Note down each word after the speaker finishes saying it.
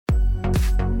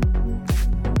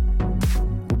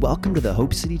Welcome to the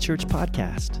Hope City Church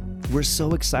podcast. We're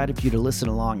so excited for you to listen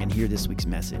along and hear this week's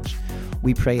message.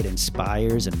 We pray it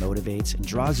inspires and motivates and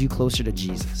draws you closer to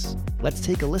Jesus. Let's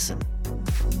take a listen.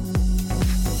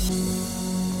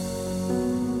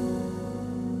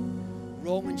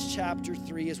 Romans chapter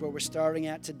 3 is where we're starting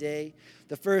at today.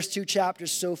 The first two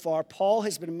chapters so far, Paul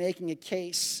has been making a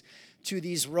case to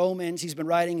these Romans. He's been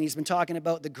writing and he's been talking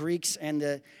about the Greeks and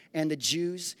the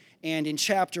Jews. And in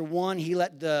chapter 1, he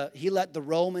let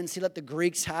the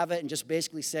Greeks have it and just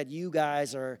basically said, these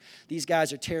guys are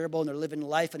terrible and they're living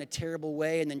life in a terrible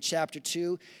way. And then chapter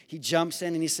 2, he jumps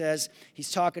in and he says,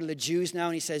 he's talking to the Jews now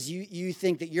and he says, you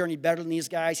think that you're any better than these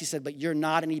guys? He said, but you're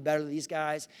not any better than these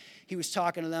guys. He was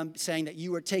talking to them saying that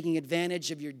you are taking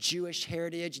advantage of your Jewish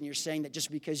heritage and you're saying that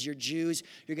just because you're Jews,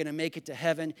 you're going to make it to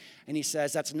heaven. And he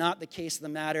says, that's not the case of the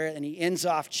matter. And he ends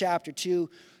off chapter 2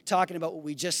 talking about what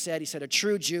we just said. He said a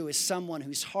true Jew is someone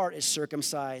whose heart is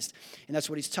circumcised. And that's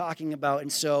what he's talking about.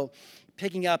 And so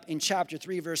picking up in chapter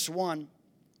 3, verse 1,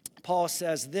 Paul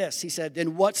says this. He said,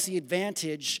 then what's the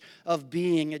advantage of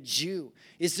being a Jew?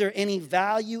 Is there any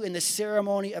value in the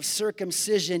ceremony of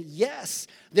circumcision? Yes,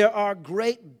 there are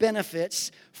great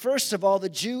benefits. First of all, the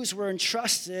Jews were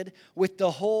entrusted with the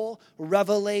whole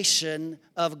revelation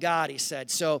of God, he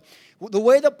said. So the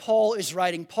way that Paul is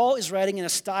writing in a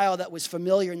style that was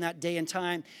familiar in that day and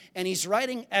time, and he's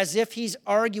writing as if he's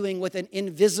arguing with an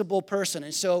invisible person.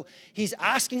 And so he's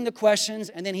asking the questions,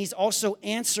 and then he's also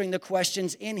answering the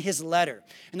questions in his letter.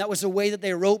 And that was the way that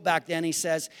they wrote back then, he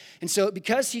says. And so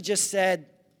because he just said,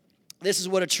 this is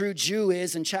what a true Jew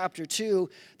is in chapter 2.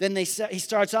 Then he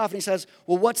starts off and he says,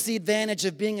 well, what's the advantage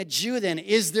of being a Jew then?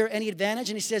 Is there any advantage?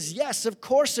 And he says, yes, of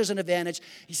course there's an advantage.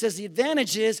 He says the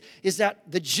advantage is that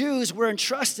the Jews were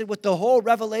entrusted with the whole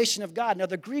revelation of God. Now,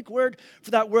 the Greek word for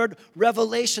that word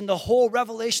revelation, the whole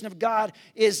revelation of God,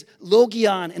 is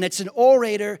logion, and it's an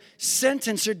orator,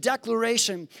 sentence, or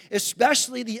declaration,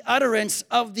 especially the utterance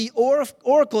of the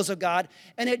oracles of God,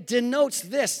 and it denotes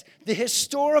this, the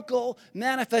historical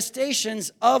manifestations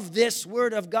of this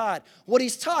word of God. What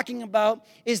he's talking about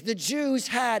is the Jews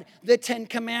had the 10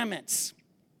 Commandments.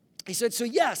 He said, so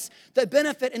yes, the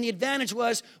benefit and the advantage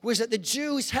was that the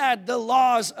Jews had the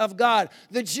laws of God.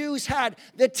 The Jews had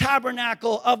the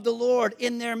tabernacle of the Lord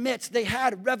in their midst. They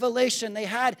had revelation. They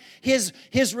had his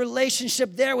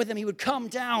relationship there with them. He would come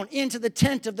down into the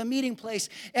tent of the meeting place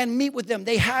and meet with them.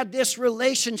 They had this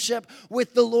relationship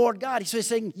with the Lord God. So he's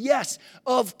saying, yes,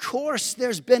 of course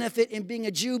there's benefit in being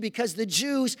a Jew because the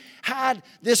Jews had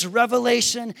this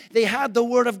revelation. They had the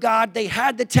Word of God. They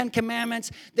had the 10 Commandments.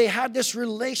 They had this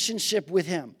relationship with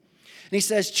him. And he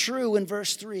says, true, in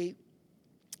verse 3,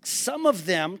 some of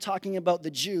them, talking about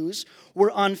the Jews, were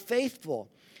unfaithful.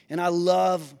 And I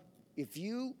love, if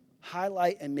you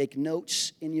highlight and make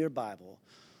notes in your Bible,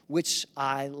 which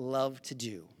I love to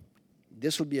do,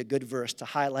 this would be a good verse to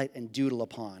highlight and doodle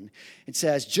upon. It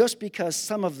says, just because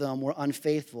some of them were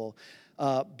unfaithful,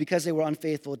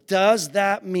 does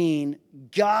that mean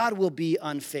God will be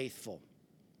unfaithful?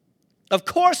 Of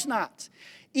course not.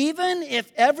 Even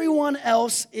if everyone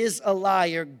else is a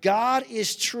liar, God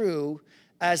is true,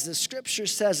 as the scripture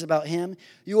says about him.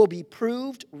 You will be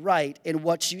proved right in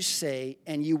what you say,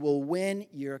 and you will win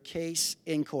your case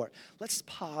in court. Let's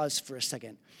pause for a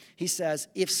second. He says,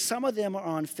 if some of them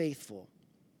are unfaithful,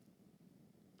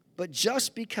 but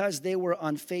just because they were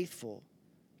unfaithful,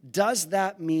 does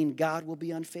that mean God will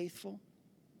be unfaithful?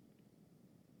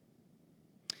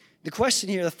 The question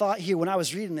here, the thought here when I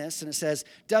was reading this, and it says,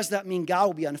 does that mean God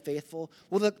will be unfaithful?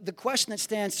 Well, the question that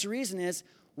stands to reason is,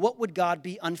 what would God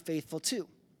be unfaithful to?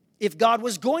 If God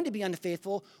was going to be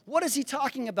unfaithful, what is he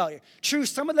talking about here? True,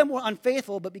 some of them were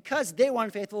unfaithful, but because they were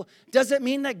unfaithful, does it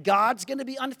mean that God's going to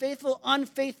be unfaithful?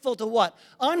 Unfaithful to what?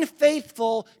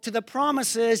 Unfaithful to the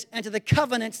promises and to the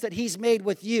covenants that he's made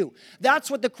with you. That's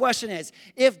what the question is.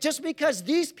 If just because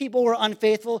these people were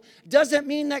unfaithful, does it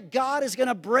mean that God is going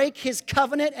to break his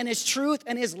covenant and his truth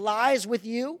and his lies with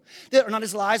you? Or not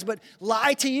his lies, but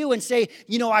lie to you and say,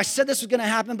 I said this was going to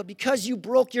happen, but because you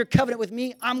broke your covenant with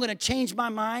me, I'm going to change my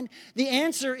mind. The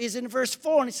answer is in verse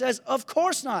 4, and it says, of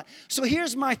course not. So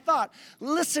here's my thought.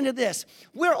 Listen to this.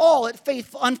 We're all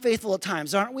unfaithful at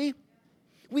times, aren't we?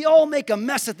 We all make a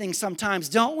mess of things sometimes,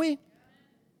 don't we?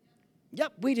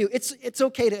 Yep, we do. It's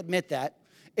okay to admit that.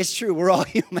 It's true. We're all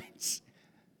humans.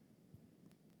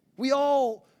 We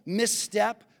all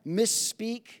misstep,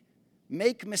 misspeak,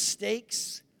 make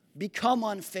mistakes, become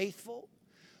unfaithful.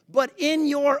 But in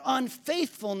your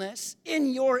unfaithfulness,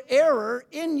 in your error,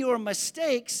 in your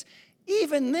mistakes,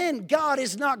 even then, God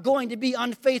is not going to be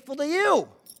unfaithful to you.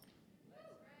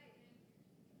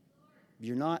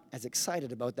 You're not as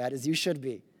excited about that as you should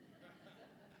be.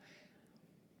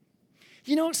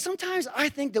 sometimes I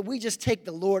think that we just take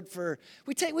the Lord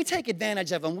we take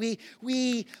advantage of him.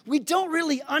 We don't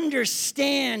really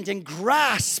understand and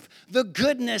grasp the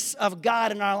goodness of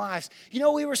God in our lives.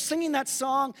 We were singing that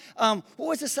song. What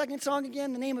was the second song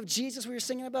again? The name of Jesus we were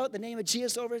singing about, the name of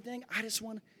Jesus over everything.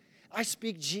 I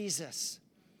speak Jesus.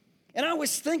 And I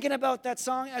was thinking about that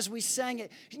song as we sang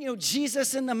it.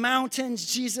 Jesus in the mountains,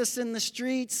 Jesus in the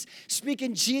streets,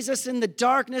 speaking Jesus in the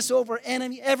darkness over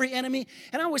every enemy.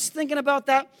 And I was thinking about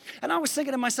that, and I was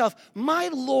thinking to myself, my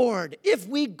Lord, if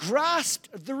we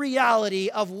grasped the reality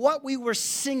of what we were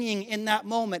singing in that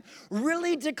moment,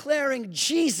 really declaring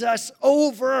Jesus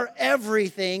over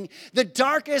everything, the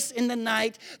darkest in the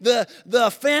night,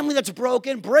 the family that's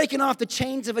broken, breaking off the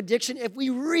chains of addiction, if we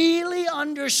really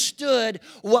understood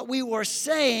what we were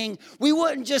saying, we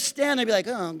wouldn't just stand there and be like,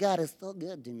 oh, God is so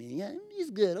good to me. Yeah, he's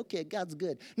good. Okay, God's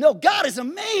good. No, God is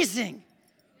amazing.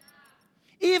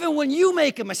 Even when you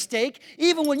make a mistake,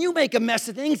 even when you make a mess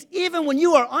of things, even when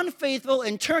you are unfaithful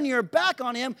and turn your back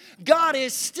on him, God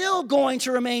is still going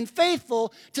to remain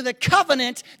faithful to the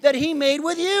covenant that he made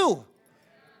with you.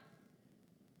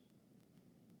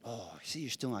 Oh, see,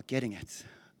 you're still not getting it.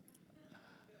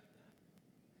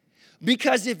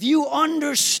 Because if you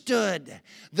understood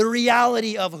the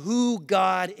reality of who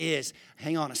God is,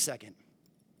 hang on a second.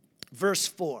 Verse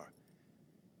 4.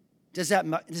 Does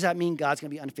that mean God's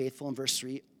going to be unfaithful in verse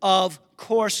 3? Of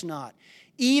course not.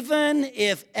 Even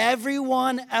if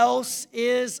everyone else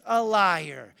is a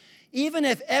liar, even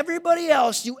if everybody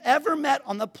else you ever met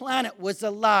on the planet was a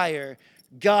liar,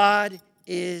 God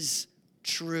is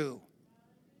true.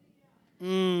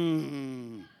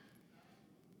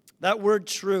 That word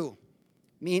true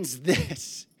means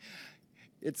this.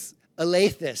 It's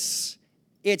aletheus.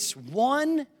 It's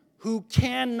one who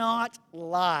cannot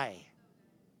lie.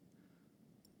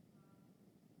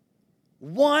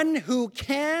 One who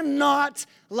cannot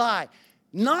lie.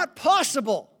 Not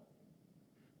possible.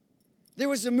 There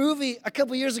was a movie a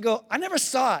couple years ago. I never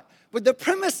saw it, but the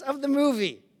premise of the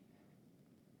movie.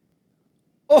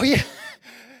 Oh, yeah.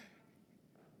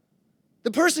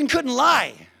 The person couldn't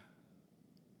lie.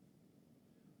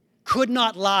 Could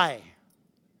not lie.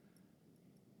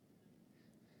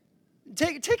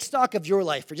 Take stock of your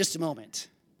life for just a moment.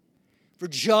 For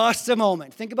just a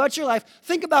moment. Think about your life.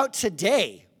 Think about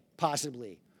today,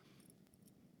 possibly.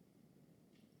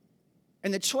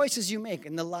 And the choices you make,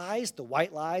 and the lies, the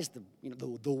white lies, the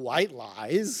white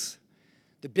lies,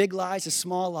 the big lies, the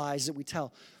small lies that we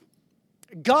tell.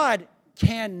 God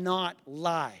cannot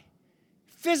lie.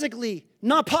 Physically,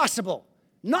 not possible,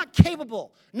 not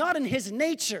capable, not in his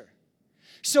nature.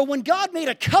 So when God made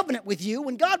a covenant with you,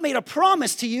 when God made a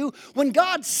promise to you, when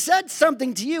God said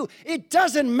something to you, it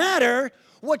doesn't matter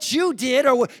what you did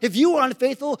or if you were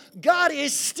unfaithful, God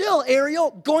is still, Ariel,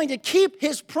 going to keep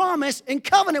his promise and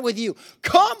covenant with you.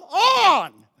 Come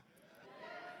on!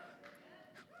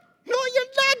 No, you're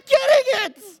not getting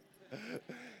it!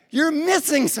 You're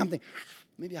missing something.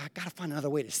 Maybe I got to find another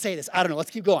way to say this. I don't know.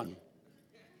 Let's keep going.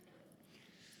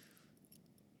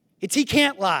 He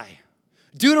can't lie.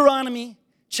 Deuteronomy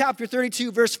chapter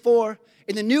 32, verse 4,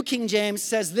 in the New King James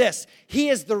says this: He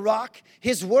is the rock,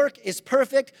 his work is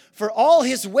perfect, for all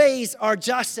his ways are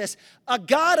justice, a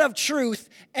God of truth,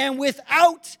 and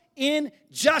without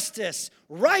injustice,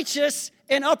 righteous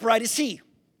and upright is he.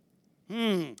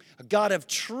 A God of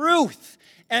truth,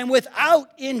 and without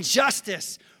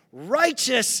injustice,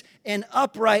 righteous and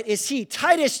upright is he.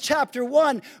 Titus chapter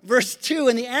 1, verse 2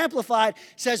 in the Amplified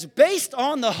says, based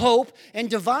on the hope and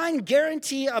divine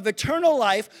guarantee of eternal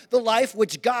life, the life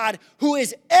which God, who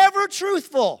is ever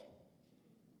truthful,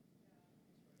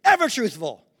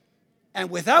 and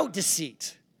without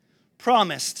deceit,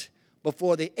 promised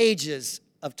before the ages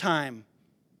of time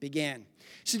began.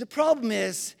 See, the problem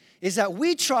is that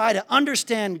we try to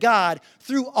understand God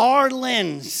through our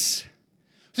lens,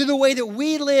 through the way that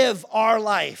we live our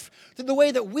life, through the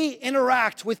way that we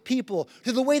interact with people,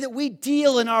 through the way that we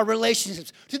deal in our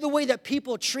relationships, through the way that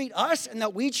people treat us and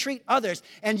that we treat others.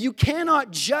 And you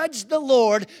cannot judge the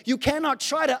Lord, you cannot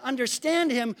try to understand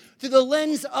him through the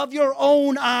lens of your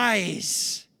own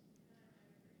eyes.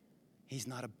 He's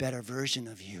not a better version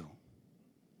of you.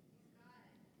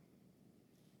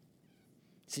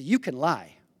 See, you can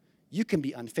lie. You can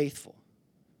be unfaithful.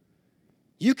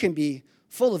 You can be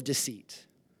full of deceit.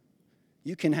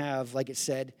 You can have, like it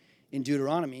said in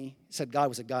Deuteronomy, it said God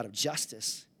was a God of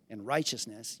justice and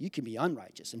righteousness. You can be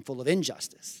unrighteous and full of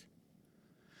injustice.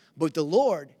 But the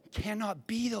Lord cannot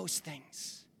be those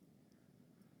things.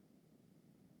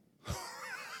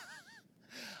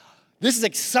 This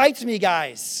excites me,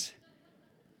 guys.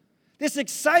 This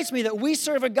excites me that we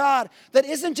serve a God that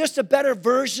isn't just a better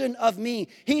version of me.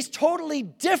 He's totally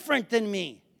different than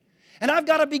me. And I've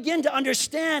got to begin to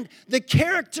understand the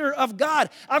character of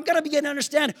God. I've got to begin to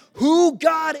understand who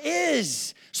God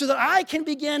is so that I can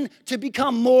begin to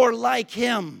become more like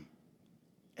him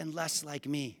and less like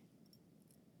me.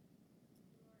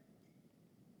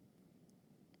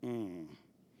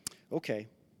 Okay.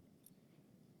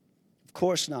 Of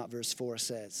course not, verse 4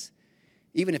 says.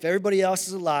 Even if everybody else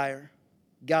is a liar,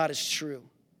 God is true.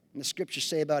 And the scriptures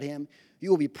say about him, you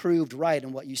will be proved right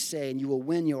in what you say, and you will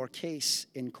win your case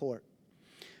in court.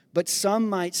 But some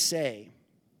might say,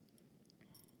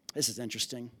 this is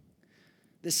interesting.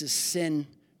 This is sin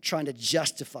trying to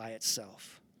justify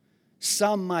itself.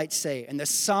 Some might say, and the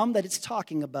some that it's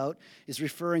talking about is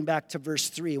referring back to verse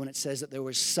 3 when it says that there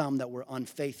were some that were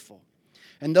unfaithful.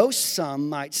 And those some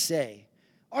might say,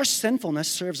 our sinfulness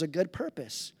serves a good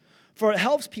purpose, for it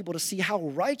helps people to see how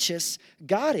righteous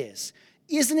God is.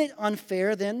 Isn't it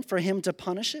unfair then for him to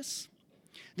punish us?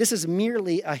 This is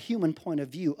merely a human point of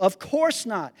view. Of course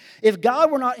not. If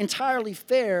God were not entirely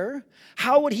fair,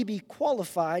 how would he be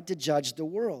qualified to judge the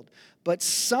world? But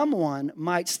someone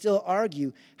might still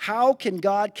argue, how can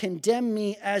God condemn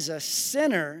me as a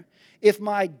sinner if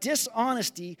my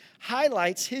dishonesty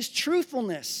highlights his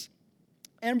truthfulness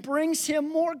and brings him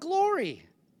more glory?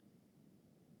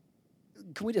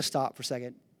 Can we just stop for a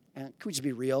second? And can we just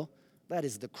be real? That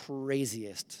is the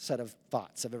craziest set of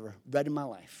thoughts I've ever read in my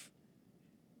life.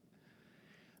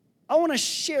 I want to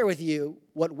share with you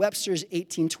what Webster's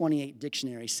 1828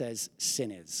 dictionary says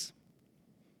sin is.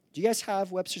 Do you guys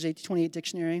have Webster's 1828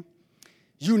 dictionary?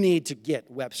 You need to get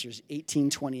Webster's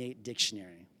 1828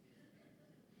 dictionary.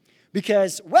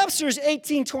 Because Webster's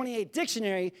 1828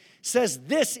 dictionary says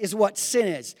this is what sin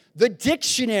is. The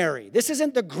dictionary. This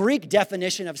isn't the Greek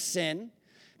definition of sin.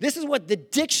 This is what the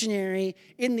dictionary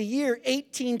in the year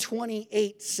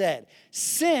 1828 said.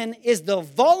 Sin is the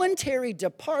voluntary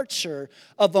departure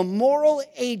of a moral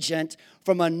agent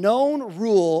from a known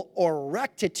rule or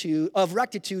rectitude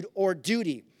or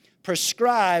duty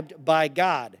prescribed by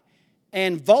God,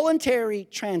 and voluntary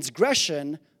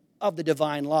transgression of the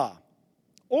divine law,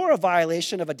 or a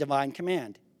violation of a divine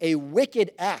command, a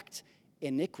wicked act,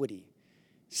 iniquity.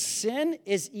 Sin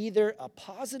is either a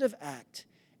positive act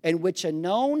in which a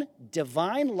known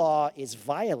divine law is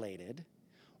violated,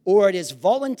 or it is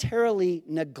voluntarily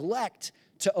neglect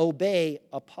to obey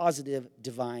a positive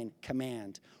divine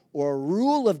command, or a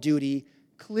rule of duty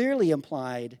clearly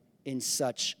implied in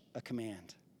such a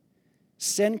command.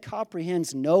 Sin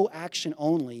comprehends no action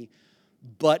only,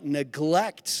 but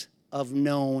neglect of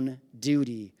known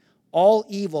duty. All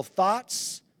evil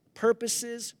thoughts,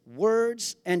 purposes,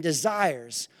 words, and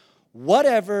desires,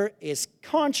 whatever is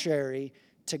contrary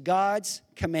to God's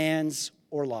commands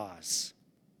or laws.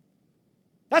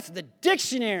 That's the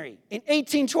dictionary in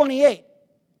 1828.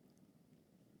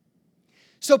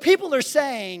 So people are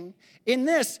saying in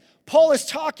this, Paul is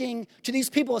talking to these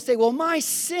people and say, well, my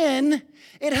sin,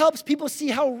 it helps people see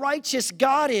how righteous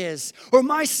God is. Or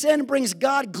my sin brings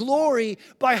God glory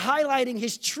by highlighting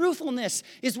his truthfulness,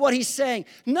 is what he's saying.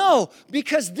 No,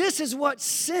 because this is what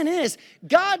sin is.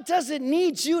 God doesn't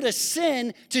need you to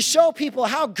sin to show people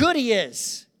how good he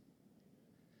is.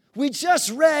 We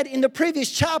just read in the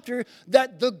previous chapter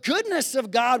that the goodness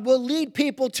of God will lead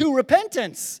people to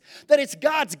repentance. That it's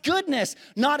God's goodness,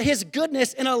 not his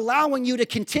goodness in allowing you to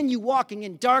continue walking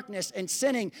in darkness and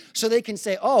sinning so they can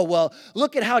say, oh, well,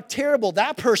 look at how terrible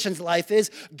that person's life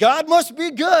is. God must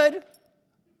be good.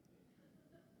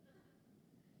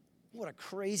 What a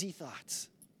crazy thought.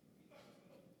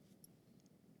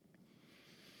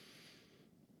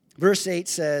 Verse 8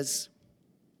 says,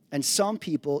 and some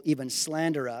people even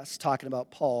slander us, talking about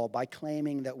Paul, by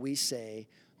claiming that we say,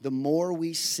 the more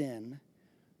we sin,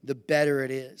 the better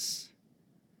it is.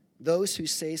 Those who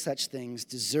say such things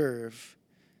deserve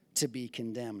to be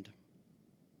condemned.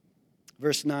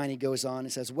 Verse 9, he goes on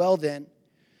and says, well then,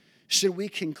 should we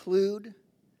conclude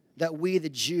that we the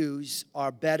Jews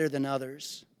are better than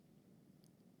others?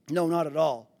 No, not at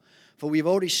all. For we've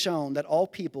already shown that all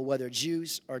people, whether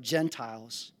Jews or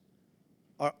Gentiles,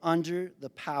 are under the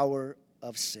power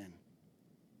of sin.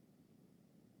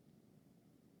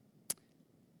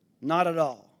 Not at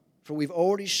all. For we've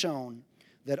already shown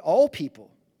that all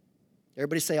people,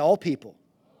 everybody say all people,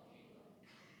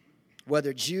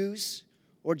 whether Jews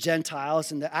or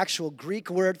Gentiles, and the actual Greek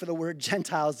word for the word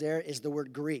Gentiles there is the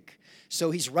word Greek.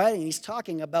 So he's writing, he's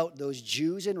talking about those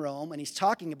Jews in Rome, and he's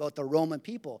talking about the Roman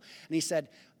people. And he said,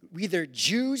 either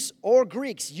Jews or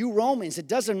Greeks, you Romans, it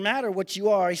doesn't matter what you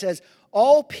are. He says,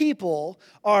 all people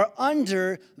are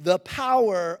under the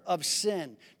power of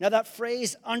sin. Now that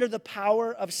phrase, under the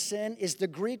power of sin, is the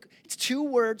Greek, it's two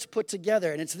words put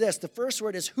together, and it's this. The first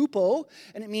word is hupo,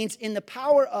 and it means in the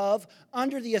power of,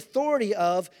 under the authority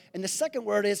of, and the second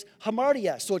word is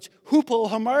hamartia. So it's hupo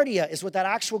hamartia is what that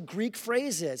actual Greek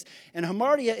phrase is. And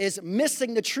hamartia is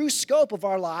missing the true scope of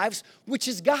our lives, which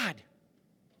is God.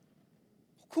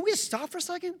 Could we just stop for a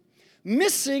second?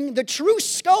 Missing the true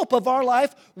scope of our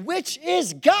life, which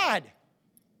is God.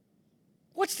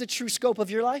 What's the true scope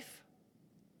of your life?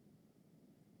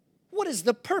 What is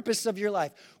the purpose of your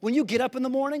life? When you get up in the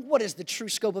morning, what is the true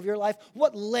scope of your life?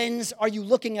 What lens are you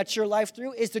looking at your life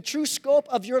through? Is the true scope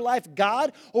of your life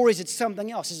God, or is it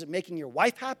something else? Is it making your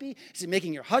wife happy? Is it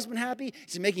making your husband happy?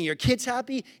 Is it making your kids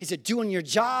happy? Is it doing your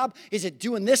job? Is it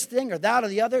doing this thing or that or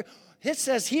the other? It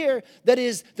says here that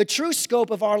is the true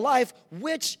scope of our life,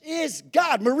 which is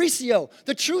God. Mauricio,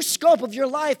 the true scope of your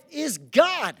life is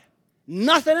God,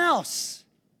 nothing else.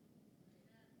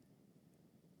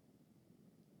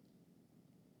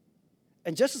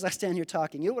 And just as I stand here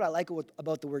talking, you know what I like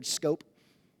about the word scope?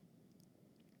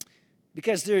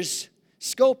 Because there's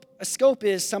scope. A scope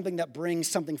is something that brings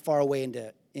something far away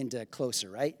into closer,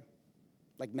 right?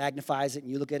 Like magnifies it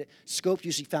and you look at it. Scope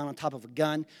usually found on top of a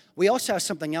gun. We also have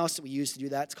something else that we use to do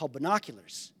that. It's called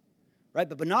binoculars, right?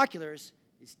 But binoculars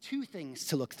is two things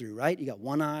to look through, right? You got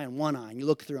one eye and you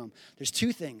look through them. There's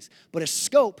two things. But a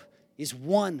scope is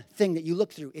one thing that you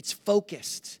look through. It's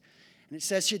focused. And it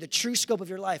says here the true scope of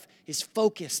your life is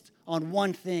focused on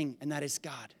one thing, and that is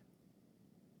God.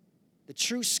 The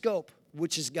true scope,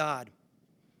 which is God.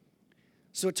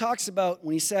 So it talks about,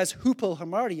 when he says hupo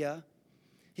hamartia,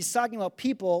 he's talking about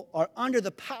people are under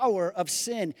the power of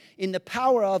sin, in the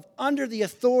power of, under the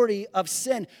authority of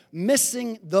sin,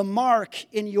 missing the mark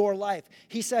in your life.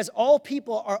 He says all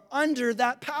people are under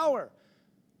that power.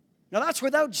 Now that's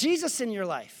without Jesus in your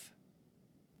life.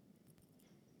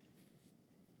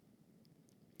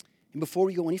 And before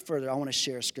we go any further, I want to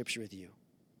share a scripture with you.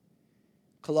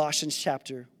 Colossians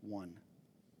chapter 1.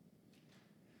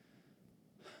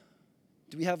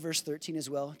 Do we have verse 13 as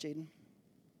well, Jaden?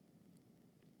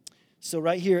 So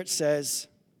right here it says,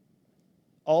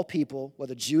 all people,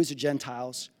 whether Jews or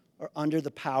Gentiles, are under the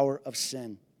power of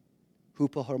sin.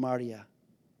 Hupo hamartia.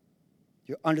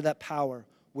 You're under that power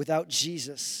without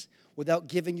Jesus, without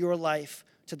giving your life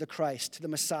to the Christ, to the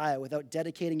Messiah, without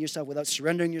dedicating yourself, without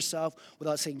surrendering yourself,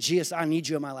 without saying, Jesus, I need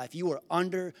you in my life. You are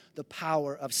under the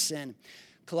power of sin.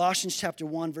 Colossians chapter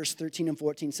 1, verse 13 and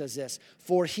 14 says this,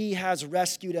 for he has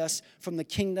rescued us from the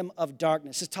kingdom of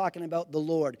darkness. It's talking about the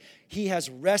Lord. He has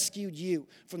rescued you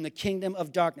from the kingdom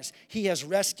of darkness. He has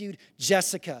rescued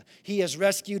Jessica. He has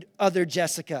rescued other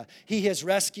Jessica. He has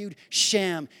rescued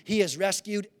Sham. He has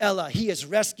rescued Ella. He has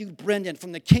rescued Brendan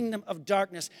from the kingdom of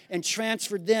darkness and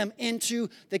transferred them into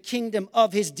the kingdom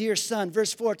of his dear Son.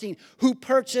 Verse 14, who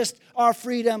purchased our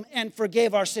freedom and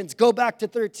forgave our sins. Go back to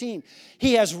 13.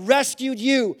 He has rescued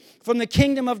you from the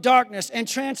kingdom of darkness and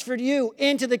transferred you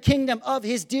into the kingdom of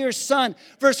his dear Son.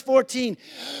 Verse 14,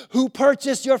 who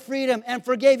purchased your freedom and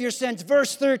forgave your sins.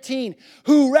 Verse 13,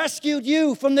 who rescued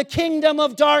you from the kingdom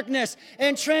of darkness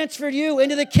and transferred you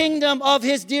into the kingdom of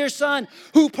his dear Son,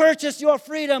 who purchased your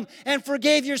freedom and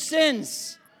forgave your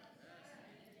sins.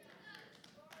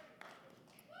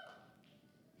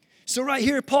 So right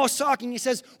here, Paul's talking. He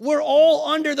says, we're all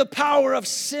under the power of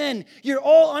sin. You're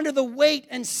all under the weight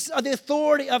and the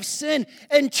authority of sin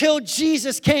until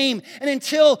Jesus came and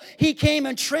until he came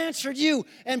and transferred you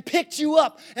and picked you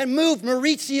up and moved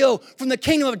Maurizio from the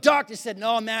kingdom of darkness. Said,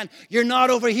 no, man, you're not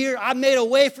over here. I made a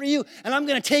way for you, and I'm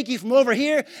going to take you from over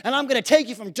here, and I'm going to take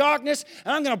you from darkness,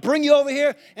 and I'm going to bring you over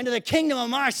here into the kingdom of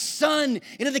my Son,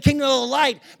 into the kingdom of the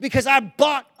light, because I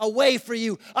bought a way for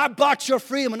you. I bought your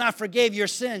freedom, and I forgave your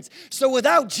sins. So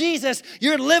without Jesus,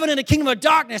 you're living in a kingdom of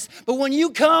darkness. But when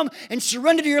you come and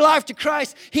surrender your life to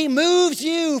Christ, he moves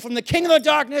you from the kingdom of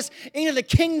darkness into the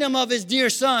kingdom of his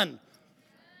dear Son.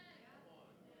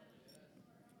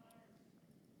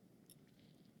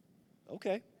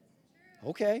 Okay.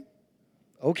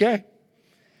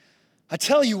 I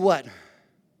tell you what,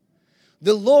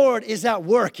 the Lord is at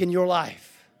work in your life.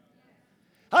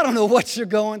 I don't know what you're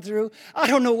going through. I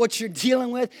don't know what you're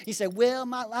dealing with. You say, well,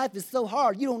 my life is so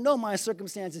hard. You don't know my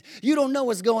circumstances. You don't know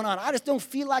what's going on. I just don't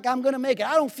feel like I'm going to make it.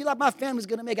 I don't feel like my family's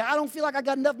going to make it. I don't feel like I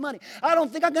got enough money. I don't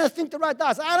think I'm going to think the right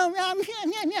thoughts. I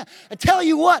tell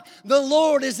you what, the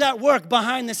Lord is at work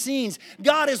behind the scenes.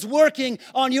 God is working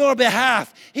on your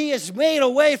behalf. He has made a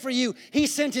way for you. He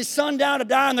sent his Son down to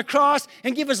die on the cross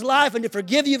and give his life and to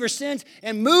forgive you of your sins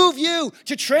and move you,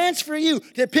 to transfer you,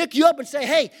 to pick you up and say,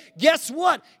 hey, guess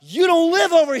what? what? You don't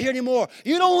live over here anymore.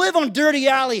 You don't live on Dirty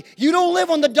Alley. You don't live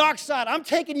on the dark side. I'm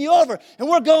taking you over, and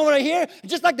we're going right here. And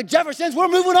just like the Jeffersons, we're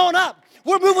moving on up.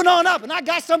 We're moving on up, and I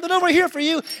got something over here for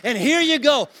you, and here you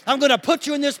go. I'm going to put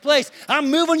you in this place.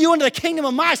 I'm moving you into the kingdom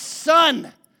of my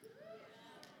Son.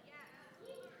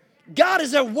 God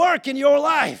is at work in your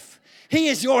life. He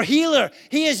is your healer.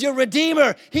 He is your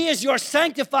redeemer. He is your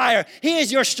sanctifier. He is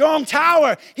your strong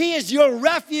tower. He is your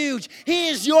refuge. He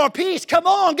is your peace. Come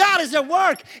on, God is at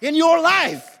work in your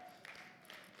life.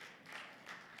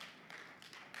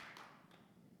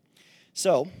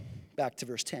 So, back to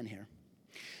verse 10 here.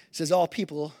 It says, all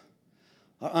people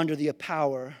are under the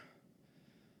power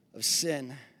of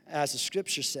sin, as the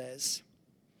scripture says.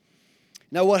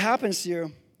 Now, what happens here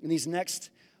in these next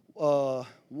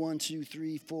 1, 2,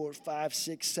 3, 4, 5,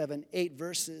 6, 7, 8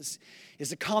 verses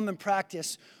is a common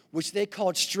practice which they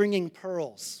called stringing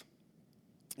pearls.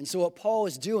 And so what Paul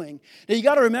is doing, now you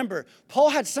got to remember, Paul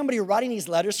had somebody writing these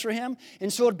letters for him,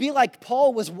 and so it'd be like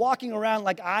Paul was walking around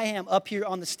like I am up here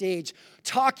on the stage,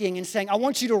 talking and saying, I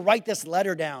want you to write this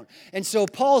letter down. And so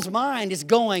Paul's mind is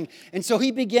going, and so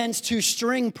he begins to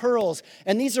string pearls,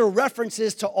 and these are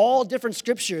references to all different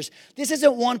scriptures. This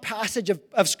isn't one passage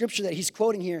of scripture that he's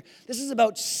quoting here. This is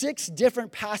about 6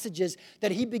 different passages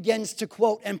that he begins to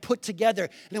quote and put together,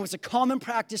 and it was a common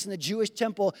practice in the Jewish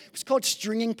temple. It was called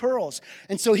stringing pearls.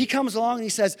 And so he comes along and he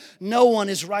says, no one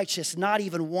is righteous, not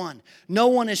even one. No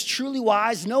one is truly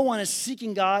wise. No one is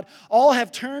seeking God. All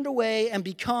have turned away and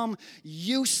become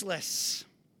useless.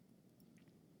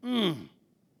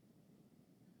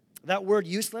 That word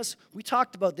useless, we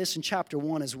talked about this in chapter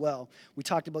 1 as well. We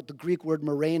talked about the Greek word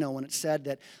moreno when it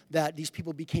said that these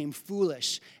people became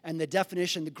foolish. And the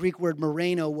definition, the Greek word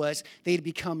moreno, was they'd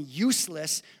become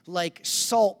useless like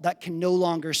salt that can no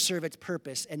longer serve its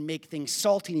purpose and make things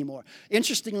salty anymore.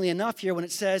 Interestingly enough here, when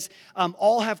it says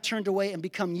all have turned away and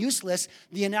become useless,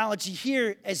 the analogy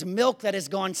here is milk that has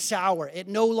gone sour. It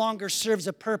no longer serves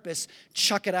a purpose.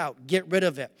 Chuck it out. Get rid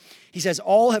of it. He says,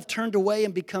 all have turned away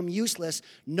and become useless.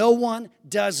 No one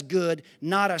does good,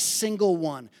 not a single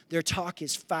one. Their talk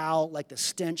is foul like the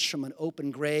stench from an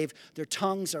open grave. Their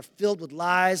tongues are filled with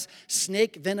lies.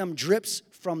 Snake venom drips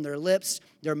from their lips.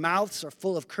 Their mouths are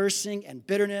full of cursing and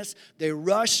bitterness. They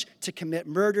rush to commit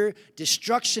murder.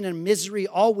 Destruction and misery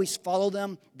always follow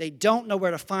them. They don't know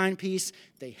where to find peace.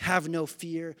 They have no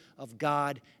fear of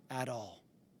God at all.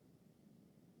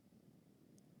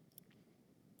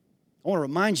 I want to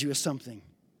remind you of something.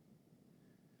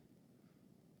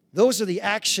 Those are the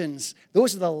actions,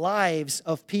 those are the lives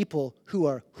of people who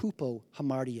are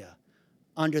hupohamartia,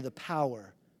 under the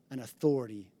power and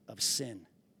authority of sin.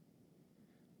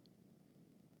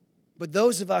 But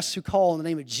those of us who call on the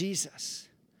name of Jesus,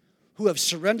 who have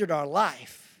surrendered our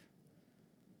life,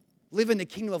 live in the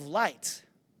kingdom of light.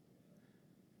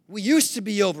 We used to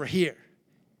be over here.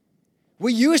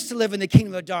 We used to live in the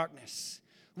kingdom of darkness.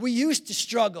 We used to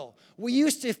struggle. We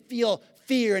used to feel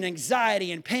fear and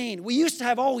anxiety and pain. We used to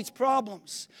have all these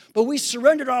problems. But we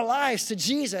surrendered our lives to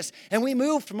Jesus, and we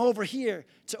moved from over here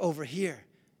to over here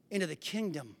into the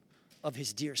kingdom of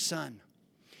his dear Son.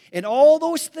 And all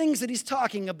those things that he's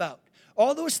talking about,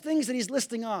 all those things that he's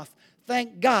listing off,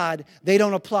 thank God they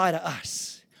don't apply to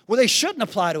us. Well, they shouldn't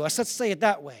apply to us. Let's say it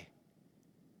that way.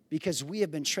 Because we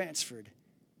have been transferred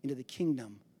into the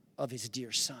kingdom of his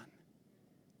dear Son.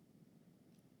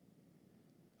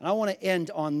 And I want to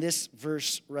end on this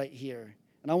verse right here.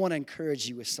 And I want to encourage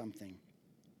you with something.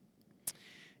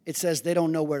 It says they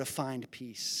don't know where to find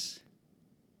peace.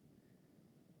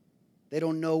 They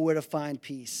don't know where to find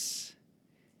peace.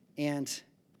 And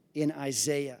in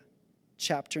Isaiah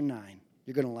chapter 9,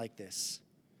 you're going to like this.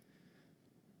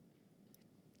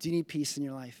 Do you need peace in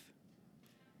your life?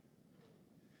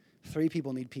 3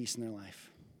 people need peace in their life.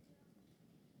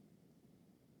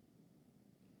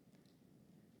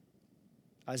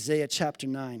 Isaiah chapter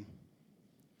 9.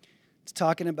 It's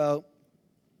talking about,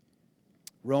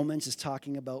 Romans is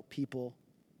talking about people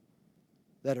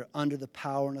that are under the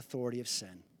power and authority of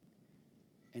sin.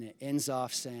 And it ends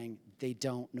off saying they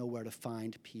don't know where to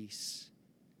find peace.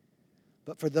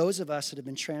 But for those of us that have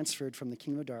been transferred from the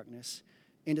kingdom of darkness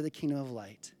into the kingdom of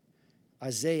light,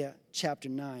 Isaiah chapter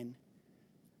 9,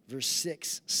 verse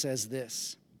 6 says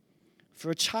this, "For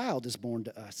a child is born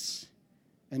to us,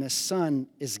 and a son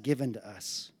is given to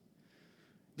us.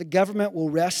 The government will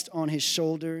rest on his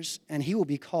shoulders, and he will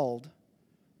be called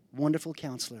Wonderful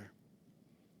Counselor,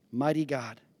 Mighty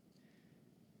God,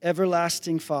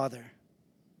 Everlasting Father,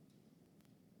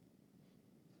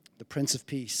 the Prince of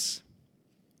Peace."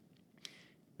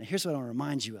 Now here's what I want to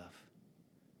remind you of.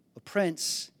 A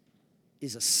prince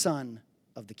is a son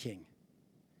of the king.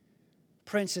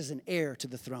 prince is an heir to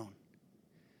the throne.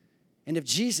 And if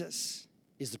Jesus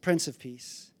is the Prince of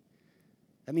Peace,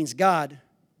 that means God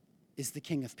is the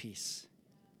King of Peace.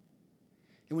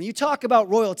 And when you talk about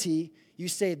royalty, you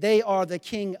say they are the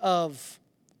king of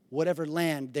whatever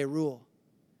land they rule.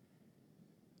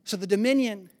 So the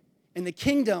dominion and the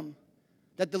kingdom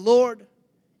that the Lord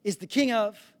is the king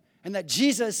of and that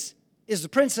Jesus is the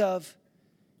prince of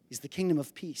is the kingdom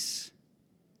of peace.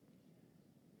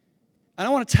 And I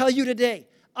want to tell you today,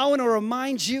 I want to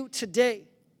remind you today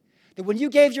that when you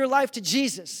gave your life to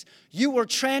Jesus, you were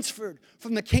transferred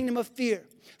from the kingdom of fear,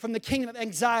 from the kingdom of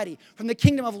anxiety, from the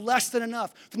kingdom of less than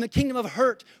enough, from the kingdom of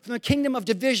hurt, from the kingdom of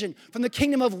division, from the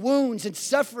kingdom of wounds and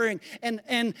suffering and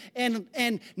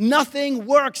nothing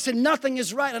works and nothing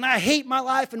is right and I hate my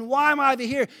life and why am I over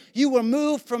here? You were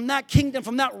moved from that kingdom,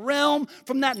 from that realm,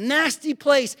 from that nasty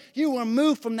place. You were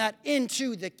moved from that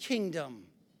into the kingdom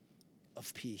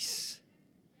of peace.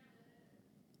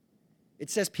 It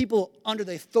says people under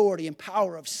the authority and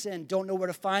power of sin don't know where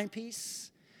to find peace.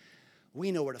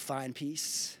 We know where to find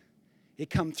peace.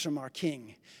 It comes from our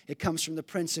King. It comes from the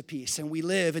Prince of Peace, and we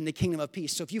live in the kingdom of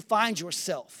peace. So if you find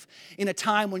yourself in a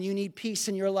time when you need peace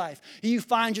in your life, if you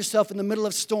find yourself in the middle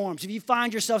of storms, if you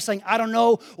find yourself saying, I don't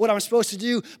know what I'm supposed to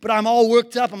do, but I'm all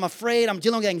worked up, I'm afraid, I'm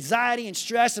dealing with anxiety and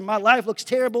stress, and my life looks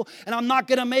terrible, and I'm not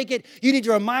going to make it, you need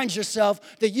to remind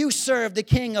yourself that you serve the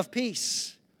King of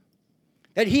Peace.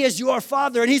 That he is your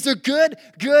Father, and he's a good,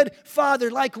 good Father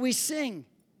like we sing.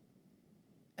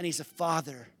 And he's a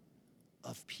Father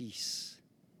of peace.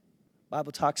 The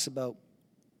Bible talks about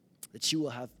that you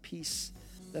will have peace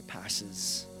that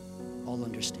passes all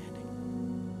understanding.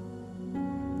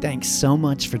 Thanks so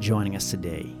much for joining us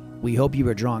today. We hope you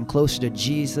are drawn closer to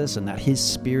Jesus and that his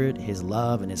Spirit, his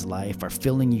love, and his life are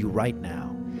filling you right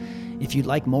now. If you'd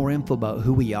like more info about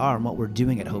who we are and what we're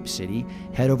doing at Hope City,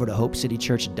 head over to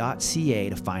hopecitychurch.ca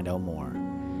to find out more.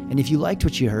 And if you liked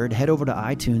what you heard, head over to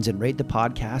iTunes and rate the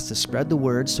podcast to spread the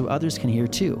word so others can hear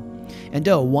too. And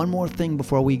one more thing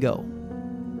before we go.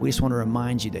 We just want to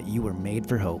remind you that you were made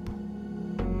for hope.